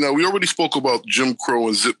this, right? Now, we already spoke about Jim Crow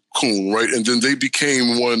and Zip Coon, right? And then they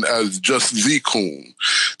became one as just Z Coon.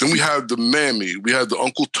 Then we had the Mammy, we had the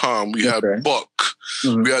Uncle Tom, we had Buck,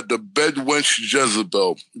 we had the Bedwench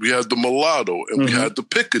Jezebel, we had the Mulatto, and we had the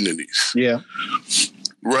Pickaninnies. Yeah.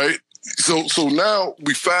 Right? So now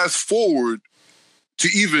we fast forward to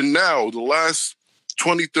even now, the last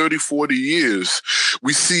 20, 30, 40 years,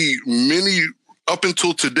 we see many, up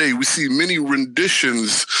until today, we see many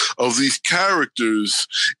renditions of these characters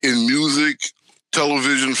in music,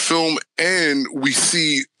 television, film, and we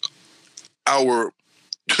see our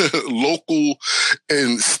local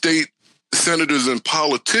and state senators and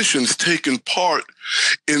politicians taking part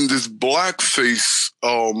in this blackface,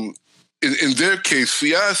 in their case,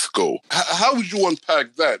 fiasco. How would you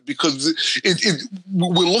unpack that? Because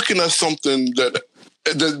we're looking at something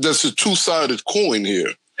that's a two-sided coin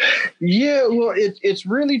here. Yeah, well, it's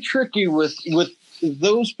really tricky with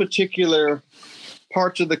those particular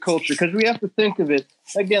parts of the culture, because we have to think of it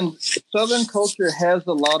again. Southern culture has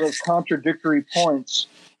a lot of contradictory points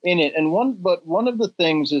in it, and one of the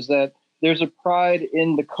things is that there's a pride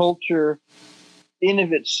in the culture in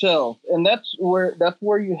of itself, and that's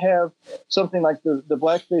where you have something like the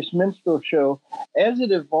Blackface Minstrel Show. As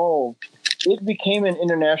it evolved, it became an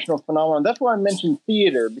international phenomenon. That's why I mentioned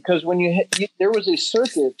theater, because when there was a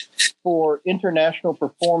circuit for international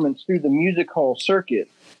performance through the music hall circuit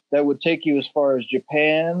that would take you as far as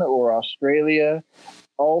Japan or Australia,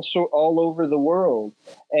 also all over the world.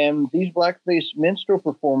 And these blackface minstrel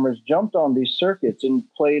performers jumped on these circuits and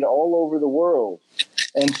played all over the world.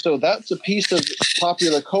 And so that's a piece of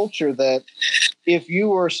popular culture that if you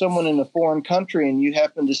were someone in a foreign country and you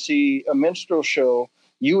happened to see a minstrel show,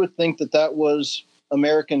 you would think that was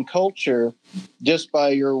American culture just by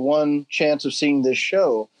your one chance of seeing this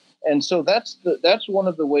show. And so that's one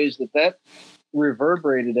of the ways that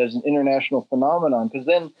reverberated as an international phenomenon, because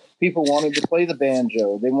then people wanted to play the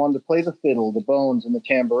banjo, they wanted to play the fiddle, the bones, and the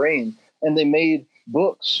tambourine, and they made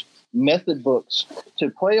books, method books, to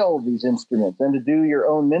play all of these instruments and to do your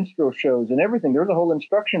own minstrel shows and everything. There was a whole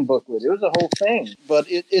instruction booklet. It was a whole thing. But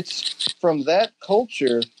it's from that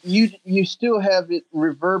culture, you still have it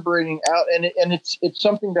reverberating out, and it's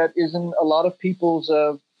something that is in a lot of people's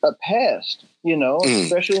past, you know,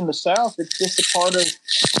 especially in the South. It's just a part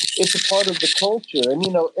of the culture. And,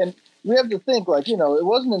 you know, and we have to think, like, you know, it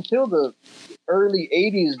wasn't until the early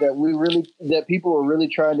 80s that people were really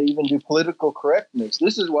trying to even do political correctness.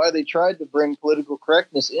 This is why they tried to bring political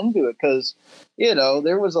correctness into it, because, you know,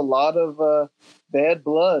 there was a lot of bad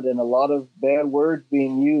blood and a lot of bad words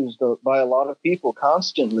being used by a lot of people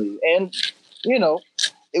constantly. And, you know,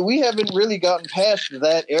 we haven't really gotten past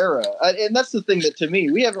that era. And that's the thing that, to me,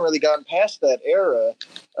 we haven't really gotten past that era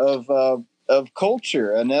of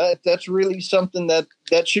culture. And that's really something that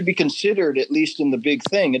should be considered, at least in the big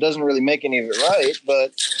thing. It doesn't really make any of it right,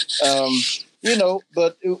 but, you know,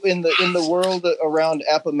 but in the world around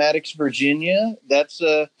Appomattox, Virginia, there's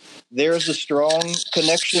a strong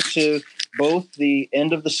connection to both the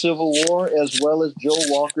end of the Civil War as well as Joe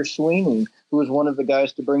Walker Sweeney, who was one of the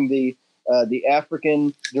guys to bring the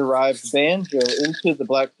African-derived banjo into the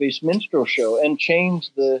Blackface Minstrel Show and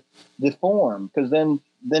changed the form, because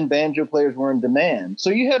then banjo players were in demand.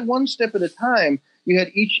 So you had one step at a time. You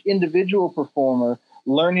had each individual performer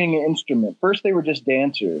learning an instrument. First, they were just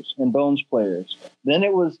dancers and bones players. Then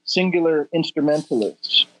it was singular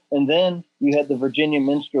instrumentalists. And then you had the Virginia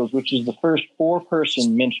Minstrels, which is the first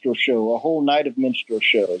 4-person minstrel show, a whole night of minstrel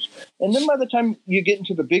shows. And then by the time you get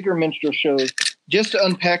into the bigger minstrel shows, just to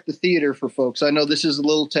unpack the theater for folks, I know this is a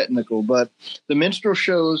little technical, but the minstrel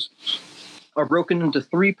shows are broken into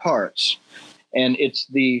 3 parts. And it's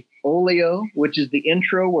the olio, which is the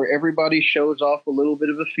intro where everybody shows off a little bit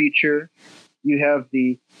of a feature. You have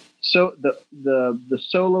the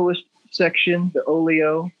soloist section, the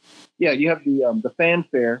olio. Yeah, you have the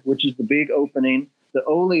fanfare, which is the big opening. The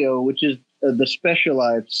olio, which is the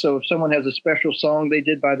specialized. So if someone has a special song they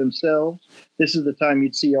did by themselves, this is the time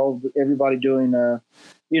you'd see everybody doing,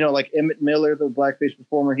 like Emmett Miller, the blackface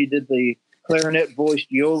performer. He did the clarinet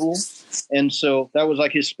voiced yodel. And so that was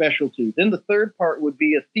like his specialty. Then the third part would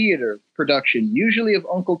be a theater production, usually of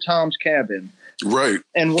Uncle Tom's Cabin. Right.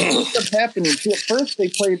 And what ended up happening, at first they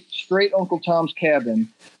played straight Uncle Tom's Cabin,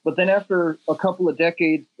 but then after a couple of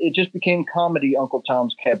decades, it just became comedy Uncle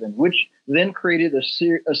Tom's Cabin, which then created a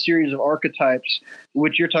series of archetypes,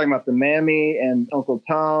 which you're talking about, the Mammy and Uncle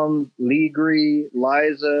Tom, Legree,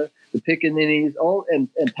 Liza, the Pickaninnies, and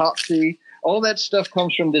Topsy. All that stuff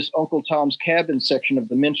comes from this Uncle Tom's Cabin section of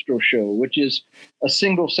the minstrel show, which is a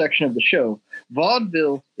single section of the show.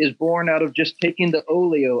 Vaudeville is born out of just taking the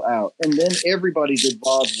olio out, and then everybody did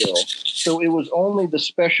vaudeville. So it was only the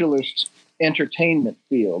specialist entertainment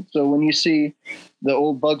field. So when you see the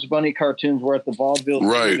old Bugs Bunny cartoons were at the vaudeville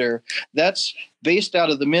theater, that's based out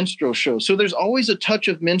of the minstrel show. So there's always a touch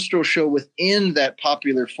of minstrel show within that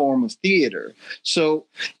popular form of theater. So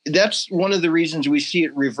that's one of the reasons we see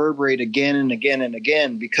it reverberate again and again and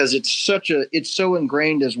again, because it's so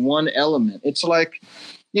ingrained as one element. It's like,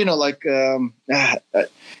 it's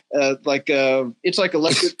like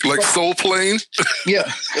electric, like Soul Plane. Yeah,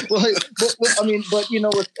 well,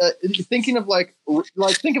 thinking of like a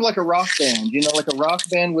rock band. Like a rock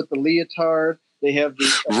band with the leotard. They have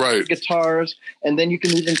the guitars, and then you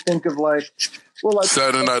can even think of like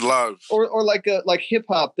Saturday Night Live, or like hip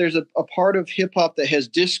hop. There's a part of hip hop that has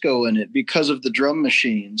disco in it because of the drum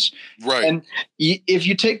machines. Right. And if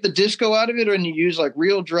you take the disco out of it and you use like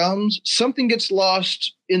real drums, something gets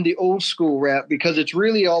lost in the old school rap, because it's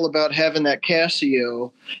really all about having that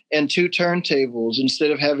Casio and 2 turntables instead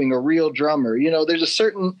of having a real drummer. There's a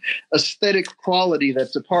certain aesthetic quality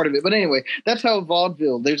that's a part of it. But anyway, that's how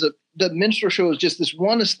vaudeville. The minstrel show is just this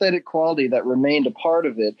one aesthetic quality that remained a part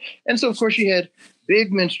of it. And so, of course, you had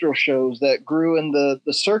big minstrel shows that grew in the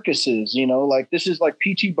circuses, like this is like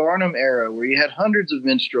P.T. Barnum era, where you had hundreds of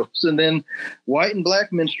minstrels and then white and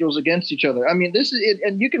black minstrels against each other. I mean, this is it.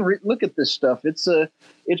 And you can look at this stuff. It's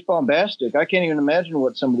bombastic. I can't even imagine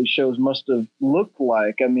what some of these shows must have looked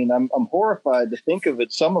like. I mean, I'm horrified to think of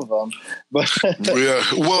it, some of them, but yeah,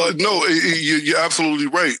 well, no, you're absolutely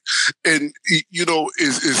right. And,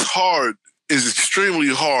 it's hard, it's extremely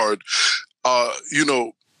hard,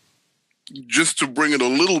 just to bring it a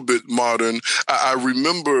little bit modern. I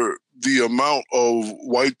remember the amount of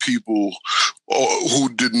white people who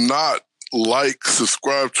did not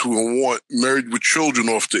subscribe to, and want Married with Children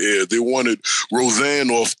off the air. They wanted Roseanne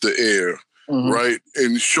off the air. Mm-hmm. Right?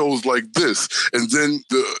 And shows like this. And then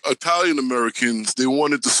the Italian Americans, they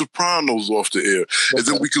wanted the Sopranos off the air. Okay. And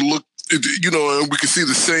then we can look, and we can see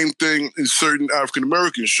the same thing in certain African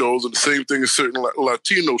American shows, and the same thing in certain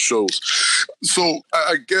Latino shows. So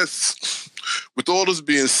I guess with all this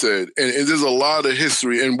being said, and there's a lot of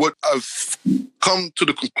history, and what I've come to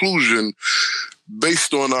the conclusion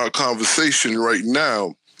based on our conversation right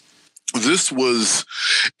now, this was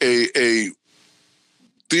a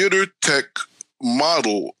theater tech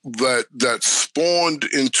model that spawned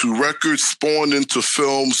into records, spawned into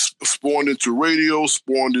films, spawned into radio,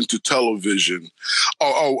 spawned into television.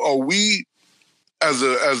 Are we, as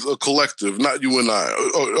a collective, not you and I,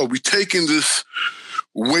 are we taking this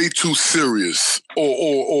way too serious?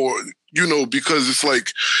 Or because it's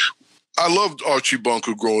like, I loved Archie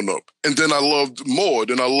Bunker growing up, and then I loved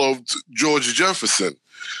Maude, and I loved George Jefferson.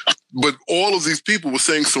 But all of these people were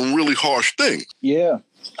saying some really harsh things. Yeah.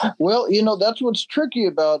 Well, that's what's tricky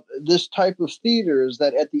about this type of theater, is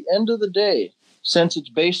that at the end of the day, since it's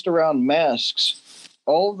based around masks,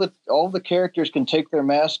 all the characters can take their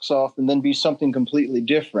masks off and then be something completely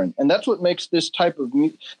different. And that's what makes this type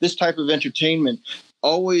of entertainment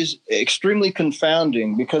always extremely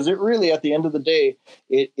confounding, because it really, at the end of the day,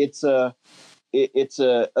 it's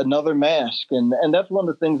another mask, and that's one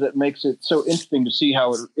of the things that makes it so interesting to see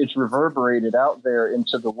how it's reverberated out there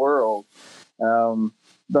into the world.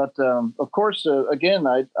 But of course, again,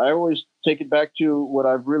 I always take it back to what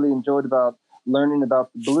I've really enjoyed about learning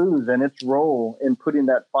about the blues and its role in putting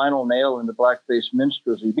that final nail in the Blackface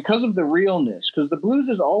Minstrelsy, because of the realness. Because the blues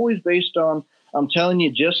is always based on I'm telling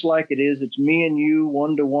you just like it is. It's me and you,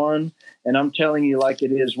 1-to-1, and I'm telling you like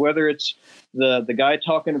it is. Whether it's the guy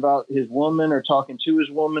talking about his woman or talking to his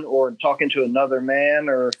woman or talking to another man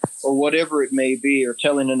or whatever it may be, or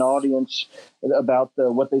telling an audience about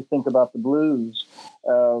what they think about the blues,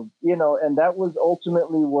 and that was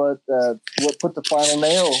ultimately what put the final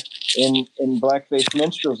nail in Blackface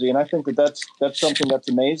Minstrelsy. And I think that's something that's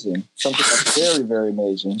amazing, something that's very, very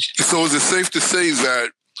amazing. So is it safe to say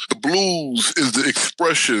that the blues is the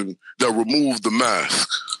expression that removed the mask?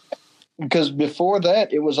 Because before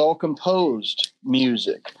that, it was all composed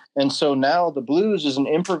music. And so now the blues is an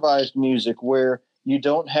improvised music where you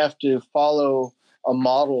don't have to follow a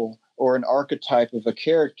model or an archetype of a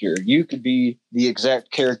character. You could be the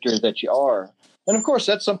exact character that you are. And of course,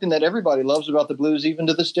 that's something that everybody loves about the blues, even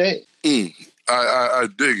to this day. I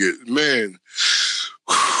dig it, man.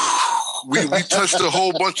 We touched a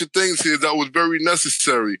whole bunch of things here that was very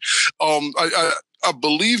necessary. I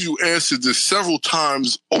believe you answered this several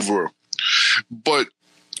times over, but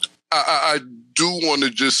I do want to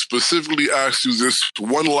just specifically ask you this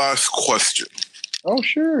one last question. Oh,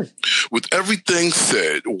 sure. With everything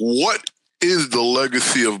said, what is the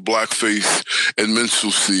legacy of Blackface and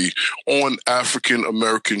Minstrelsy on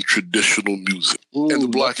African-American traditional music and the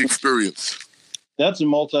Black experience? That's a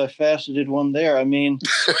multifaceted one there. I mean,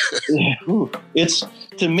 it's,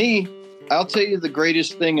 to me, I'll tell you the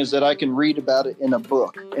greatest thing is that I can read about it in a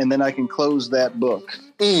book, and then I can close that book.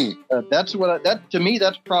 That to me,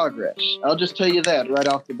 that's progress. I'll just tell you that right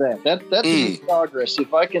off the bat. That's progress.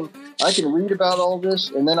 If I can read about all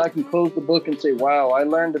this, and then I can close the book and say, "Wow, I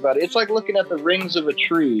learned about it." It's like looking at the rings of a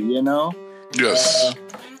tree, you know. Yes.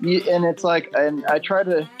 And it's like, and I try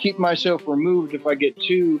to keep myself removed if I get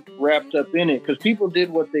too wrapped up in it, because people did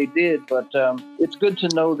what they did, but it's good to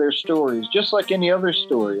know their stories, just like any other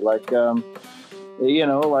story. Like,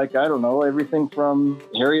 I don't know, everything from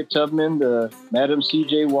Harriet Tubman to Madam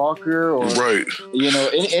C.J. Walker, or right,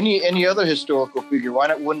 any other historical figure. Why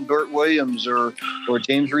not? Wouldn't Burt Williams or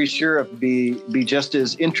James Reese Sheriff be just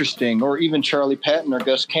as interesting, or even Charlie Patton or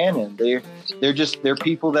Gus Cannon? They're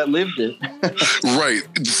people that lived it. Right.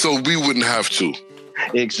 So we wouldn't have to.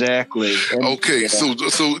 Exactly. Okay. So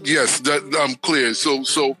yes, that I'm clear. So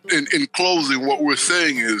in closing, what we're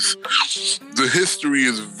saying is the history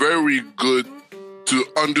is very good to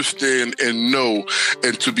understand and know,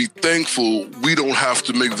 and to be thankful we don't have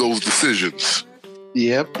to make those decisions.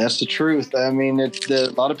 Yep, that's the truth. I mean, a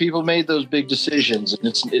lot of people made those big decisions, and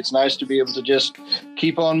it's nice to be able to just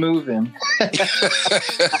keep on moving.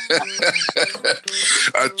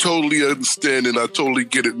 I totally understand, and I totally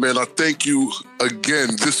get it, man. I thank you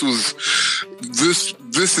again. This is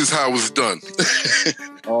how it's done.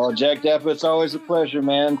 Oh, Jack Dapper, it's always a pleasure,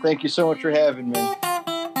 man. Thank you so much for having me.